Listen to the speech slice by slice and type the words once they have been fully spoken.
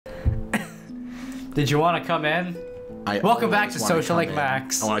Did you want to come in? Welcome back to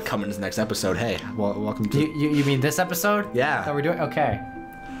SocialLinkMax. I want to come in this next episode. Hey, welcome to... You mean this episode? Yeah. That we're doing? Okay.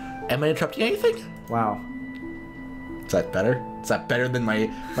 Am I interrupting anything? Wow. Is that better? Is that better than my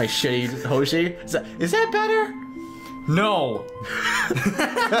shitty Hoshi? Is that better? No.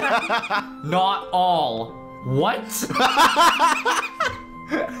 Not all. What?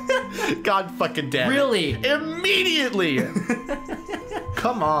 God fucking damn it. Really? Immediately!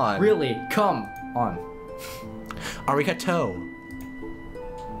 Come on. Really? Come on. Arigato.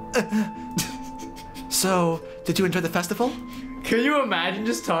 So, did you enjoy the festival? Can you imagine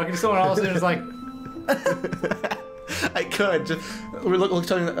just talking to someone else and it's like... I could. We look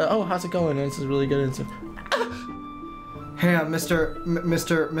telling oh, how's it going? This is really good. And so, hey,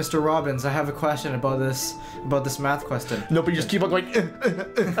 Mr. Robbins, I have a question about this math question. no, but you just keep on going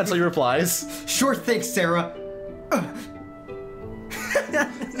until he replies. Sure thing, Sarah.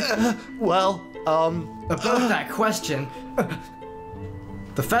 Well, about that question.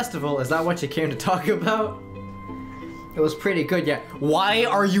 The festival, is that what you came to talk about? It was pretty good, yeah. Why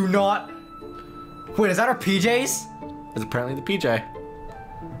are you not... Wait, is that our PJs? it's apparently the PJ.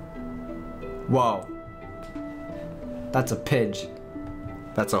 Whoa. That's a pidge.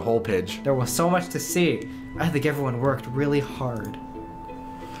 That's a whole pidge. There was so much to see. I think everyone worked really hard.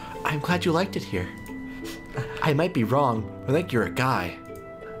 I'm glad you liked it here. I might be wrong, but I think you're a guy.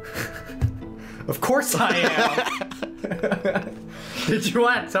 Of course I am! Did you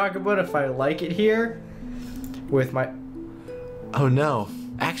want to talk about if I like it here? With my... Oh no.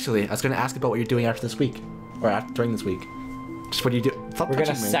 Actually, I was going to ask about what you're doing after this week. Or during this week. Just what do you do? Stop We're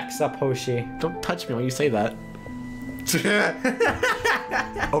touching gonna me. sex up Hoshi. Don't touch me when you say that.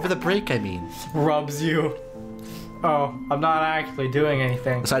 Over the break, I mean. Rubs you. Oh, I'm not actually doing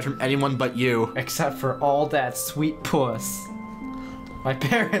anything. Aside from anyone but you. Except for all that sweet puss. My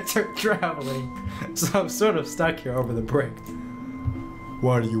parents are traveling, so I'm sort of stuck here over the break.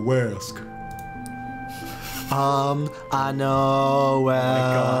 Why do you ask? I know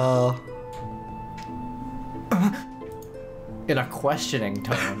well. In a questioning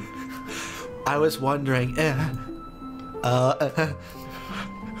tone. I was wondering,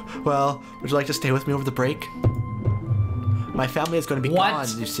 well, would you like to stay with me over the break? My family is going to be gone,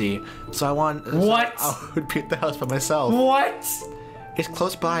 you see. So I want... What? So I would be at the house by myself. What? It's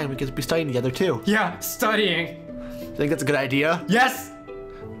close by and we could be studying together too. Yeah, studying. You think that's a good idea? Yes!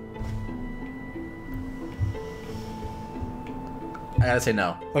 I gotta say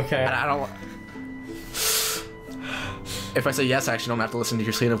no. Okay. And I don't... If I say yes, I actually don't have to listen to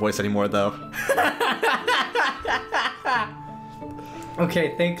your Selena voice anymore, though.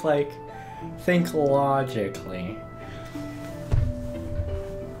 Okay, think logically.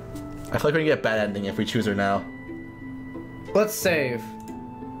 I feel like we're gonna get a bad ending if we choose her now. Let's save.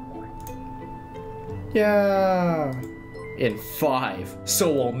 Yeah. In 5,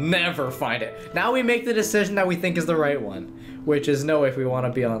 so we'll never find it. Now we make the decision that we think is the right one, which is no if we want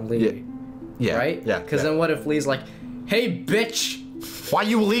to be on Lee. Yeah. Right? Yeah. Because then what if Lee's like, hey, bitch! Why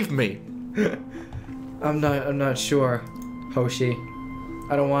you leave me? I'm not sure, Hoshi.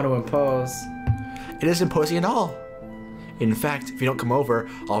 I don't want to impose. It isn't imposing at all. In fact, if you don't come over,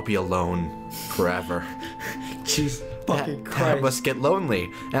 I'll be alone forever. Jeez, fucking That Christ. must get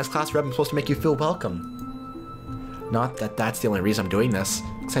lonely. And as class rep, I'm supposed to make you feel welcome. Not that that's the only reason I'm doing this,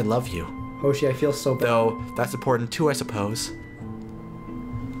 because I love you. Hoshi, I feel so bad. Though, that's important too, I suppose.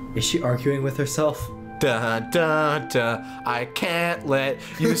 Is she arguing with herself? Da da da, I can't let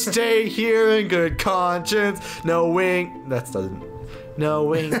you stay here in good conscience, knowing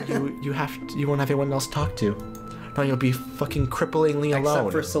knowing you won't have anyone else to talk to. Now you'll be fucking cripplingly alone.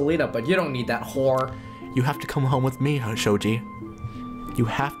 Except for Selena, but you don't need that whore. You have to come home with me, Shoji. You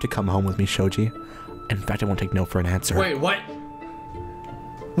have to come home with me, Shoji. In fact, I won't take no for an answer. Wait, what?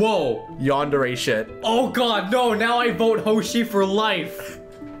 Whoa. Yandere shit. Oh god, no, now I vote Hoshi for life.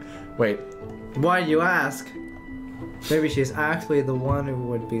 Wait. Why do you ask? Maybe she's actually the one who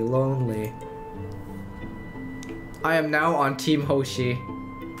would be lonely. I am now on Team Hoshi.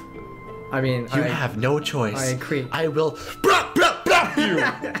 I mean, You have no choice. I agree. I will brap, brap, brap you!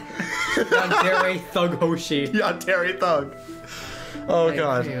 Yandere Thug Hoshi. Yandere Thug. Oh I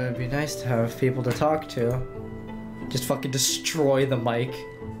god. agree. It would be nice to have people to talk to. Just fucking destroy the mic.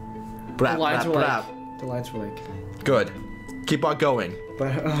 Brap, The lines brap, were brap. like... The lines were like... Good. Keep on going.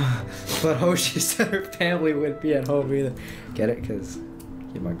 But Hoshi said her family wouldn't be at home either. Get it? Because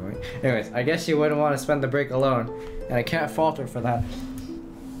keep on going. Anyways, I guess she wouldn't want to spend the break alone, and I can't fault her for that.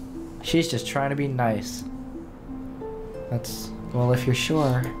 She's just trying to be nice. That's... Well, if you're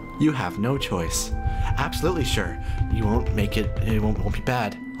sure. You have no choice. Absolutely sure. You won't make it. It won't be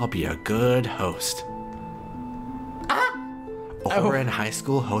bad. I'll be a good host. Or in high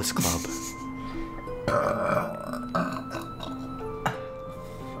school host club.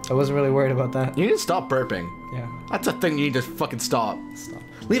 I wasn't really worried about that. You need to stop burping. Yeah. That's a thing you need to fucking stop. Stop.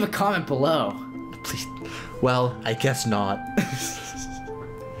 Leave a comment below. Please. Well, I guess not.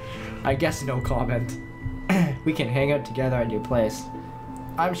 I guess no comment. We can hang out together at your place.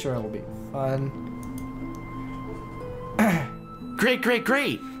 I'm sure it'll be fun. Great, great,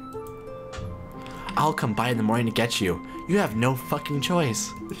 great! I'll come by in the morning to get you. You have no fucking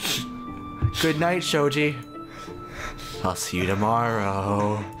choice. Good night, Shoji. I'll see you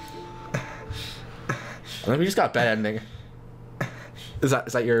tomorrow. And then we just got bad ending. Is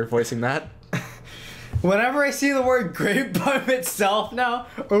that your voicing that? Whenever I see the word great by itself now,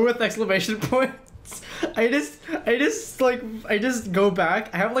 or with exclamation points, I just go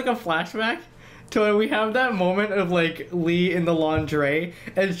back. I have like a flashback to when we have that moment of like Lee in the lingerie,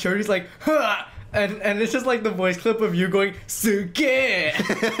 and Shoji's like, huh! And it's just like the voice clip of you going, Suge!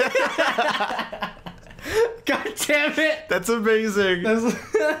 God damn it! That's amazing. That's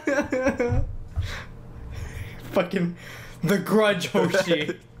fucking the Grudge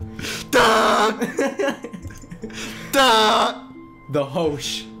Hoshi. Duh! Duh! The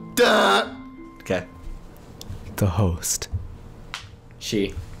Hosh. Duh! Okay. The host.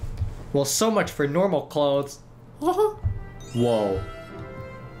 She. Well, so much for normal clothes. Whoa.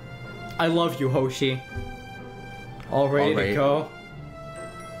 I love you, Hoshi. All ready to go?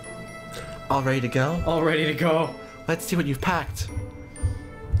 All ready to go? All ready to go. Let's see what you've packed.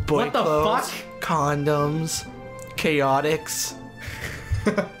 Boy What the clothes, fuck? condoms, chaotics.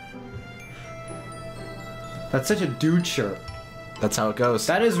 That's such a dude shirt. That's how it goes.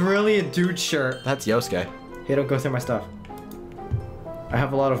 That is really a dude shirt. That's Yosuke. Hey, don't go through my stuff. I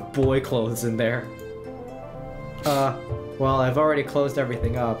have a lot of boy clothes in there. Well, I've already closed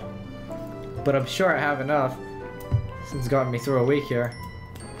everything up. But I'm sure I have enough. Since it's gotten me through a week here.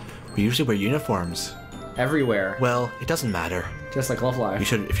 We usually wear uniforms. Everywhere. Well, it doesn't matter. Just like Love Live.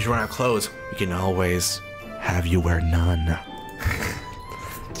 If you run out of clothes, we can always have you wear none.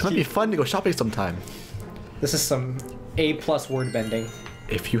 It might be fun to go shopping sometime. This is some A+ word bending.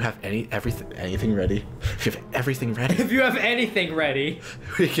 If you have anything ready, if you have everything ready, If you have anything ready.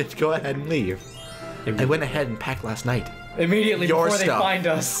 we can go ahead and leave. I went ahead and packed last night. Immediately Your before they stuff. find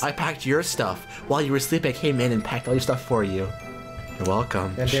us. I packed your stuff. While you were asleep, I came in and packed all your stuff for you. You're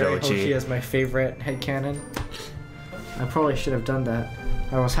welcome, Yandere Hoshi Shoji. is my favorite headcanon. I probably should have done that.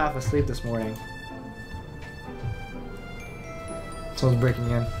 I was half asleep this morning. Someone's breaking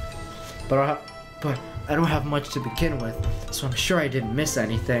in. But I don't have much to begin with, so I'm sure I didn't miss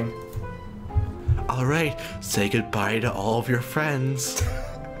anything. Alright, say goodbye to all of your friends.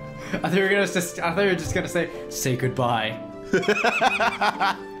 I thought you were just gonna say goodbye.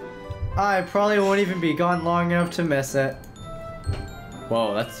 I probably won't even be gone long enough to miss it.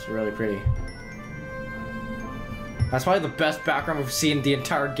 Whoa, that's really pretty. That's probably the best background we've seen the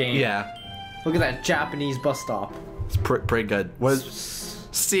entire game. Yeah, Look at that Japanese bus stop. it's pretty good.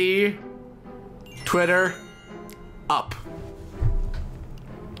 C, Twitter, up.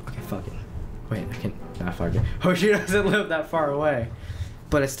 Okay, fuck it. Wait, I can. Nah, fuck it. Hoshi doesn't live that far away.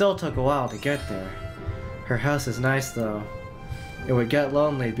 But it still took a while to get there. Her house is nice though. It would get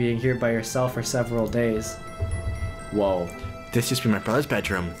lonely being here by yourself for several days. Whoa. This used to be my brother's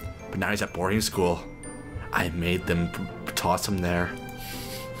bedroom, but now he's at boarding school. I made them toss him there.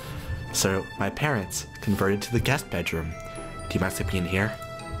 So my parents converted to the guest bedroom. Do you mind sleeping in here?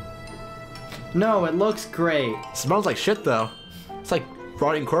 No, it looks great. Smells like shit though. It's like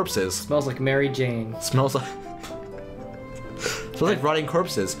rotting corpses. Smells like Mary Jane. Smells like rotting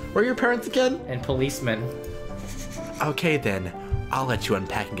corpses. Where are your parents again? And policemen. Okay then, I'll let you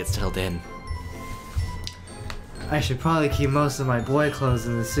unpack and get settled in. I should probably keep most of my boy clothes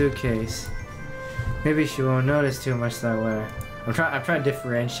in the suitcase. Maybe she won't notice too much that way. I'm trying to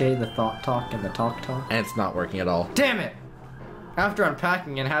differentiate the thought talk and the talk talk. And it's not working at all. Damn it! After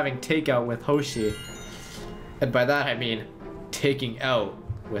unpacking and having takeout with Hoshi, and by that I mean taking out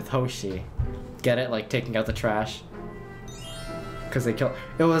with Hoshi. Get it? Like taking out the trash. Because they killed.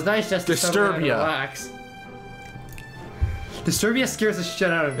 It was nice just to settle down and Disturbia. relax. Disturbia scares the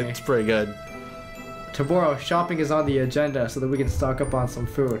shit out of me. It's pretty good. Tomorrow, shopping is on the agenda so that we can stock up on some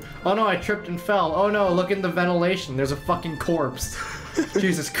food. Oh no, I tripped and fell. Oh no, look in the ventilation. There's a fucking corpse.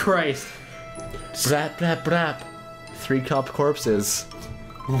 Jesus Christ. Brap, brap, brap. 3 cop corpses.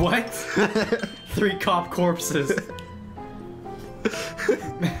 What? 3 cop corpses.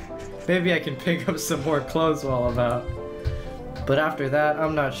 Maybe I can pick up some more clothes while I'm out. But after that,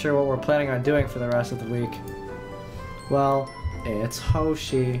 I'm not sure what we're planning on doing for the rest of the week. Well, It's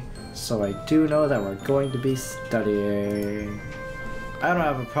Hoshi, so I do know that we're going to be studying. I don't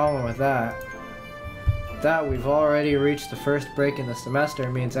have a problem with that. That we've already reached the first break in the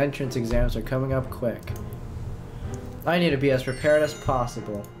semester means entrance exams are coming up quick. I need to be as prepared as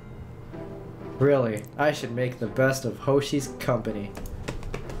possible. Really, I should make the best of Hoshi's company.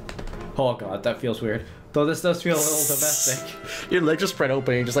 Oh god, that feels weird. Though this does feel a little domestic. Your leg just spread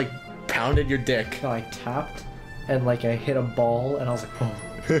open and you just like pounded your dick. No, I tapped and like I hit a ball and I was like,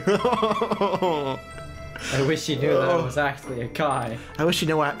 oh. I wish she knew that I was actually a guy. I wish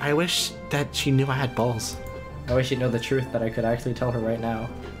that she knew I had balls. I wish she knew the truth that I could actually tell her right now.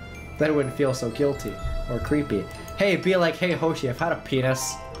 Then it wouldn't feel so guilty or creepy. Hey, be like, hey Hoshi, I've had a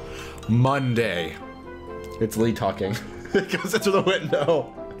penis. Monday. It's Lee talking. It goes into the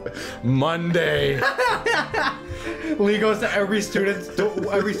window. Monday. Lee goes to every student's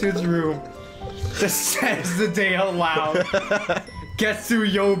room. Just says the day out loud. Getsu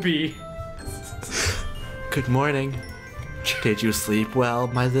Yobi. Good morning. Did you sleep well,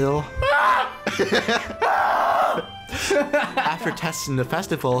 my little? After testing the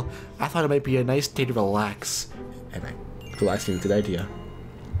festival, I thought it might be a nice day to relax. And relaxing is a good idea.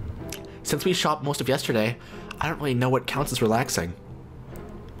 Since we shopped most of yesterday, I don't really know what counts as relaxing.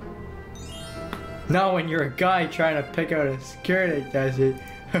 Not when you're a guy trying to pick out a security gadget.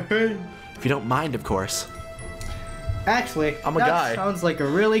 If you don't mind, of course. Actually, I'm a guy. That sounds like a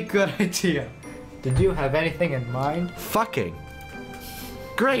really good idea. Did you have anything in mind? Fucking.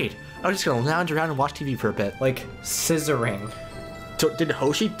 Great. I was just gonna lounge around and watch TV for a bit. Like scissoring. So, did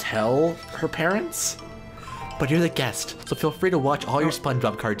Hoshi tell her parents? But you're the guest, so feel free to watch all your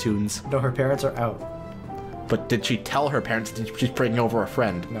SpongeBob cartoons. No, her parents are out. But did she tell her parents that she's bringing over a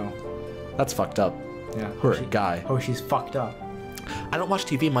friend? No. That's fucked up. Yeah. We're a guy. Hoshi's fucked up. I don't watch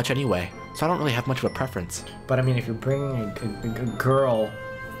TV much anyway, so I don't really have much of a preference. But I mean, if you're bringing a girl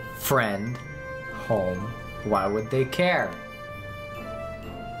friend home, why would they care?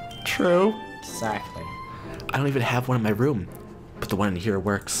 True. Exactly. I don't even have one in my room, but the one in here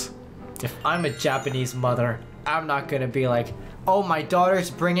works. If I'm a Japanese mother, I'm not gonna be like, oh, my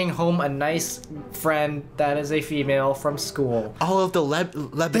daughter's bringing home a nice friend that is a female from school. All of the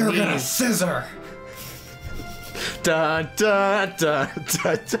Lebanese. They're gonna scissor. Da da da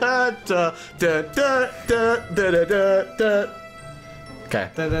da da da da da da da da da. Okay.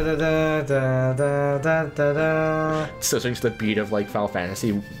 Da da da da da da da da da. So swing to the beat of like Final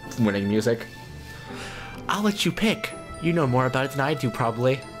Fantasy winning music. I'll let you pick. You know more about it than I do,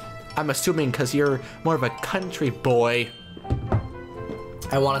 probably. I'm assuming because you're more of a country boy.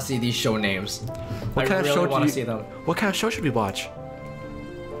 I want to see these show names. What kind of show I really want do to see them. What kind of show should we watch?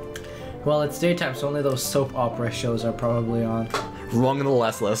 Well, it's daytime, so only those soap opera shows are probably on. Wrong and the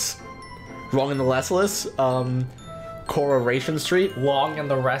Restless. Wrong and the Restless. Coronation Street. Long and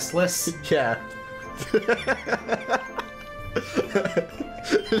the Restless. Yeah.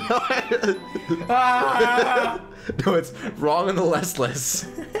 No, it's Wrong and the Restless.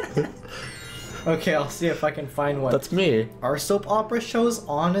 Okay, I'll see if I can find one. That's me. Are soap opera shows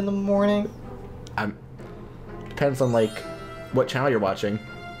on in the morning? Depends on like what channel you're watching.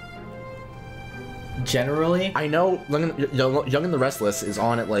 Generally? I know Young and the Restless is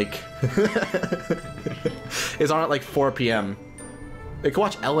on at like is on at like 4 p.m. You can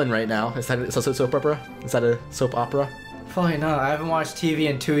watch Ellen right now. Is that a soap opera? Is that a soap opera? Probably not. I haven't watched TV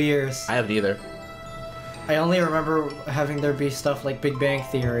in 2 years. I haven't either. I only remember having there be stuff like Big Bang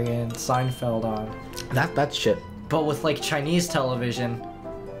Theory and Seinfeld on. That's shit. But with like Chinese television,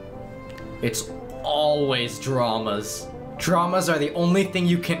 it's always dramas. Dramas are the only thing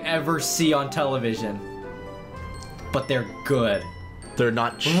you can ever see on television. But they're good. They're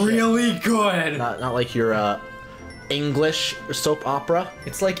not shit. Really good! Not like your English soap opera.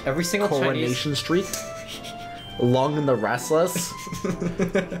 It's like every single Coronation Street. Long and the Restless.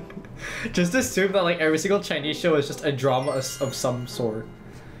 Just assume that like every single Chinese show is just a drama of some sort.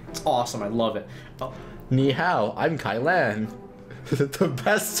 It's awesome, I love it. Oh. Ni hao, I'm Kai Lan. The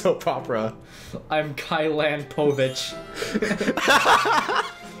best soap opera. I'm Kylan Povich.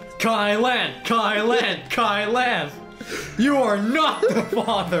 Kylan! Kylan! Kylan! You are not the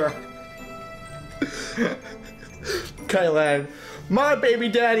father! Kai Lan, my baby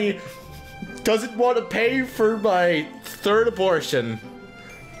daddy doesn't want to pay for my third abortion.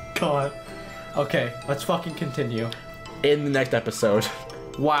 God. Okay, let's fucking continue. In the next episode.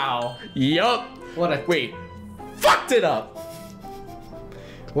 Wow. Yup. What a... Wait. Fucked it up!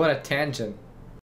 What a tangent.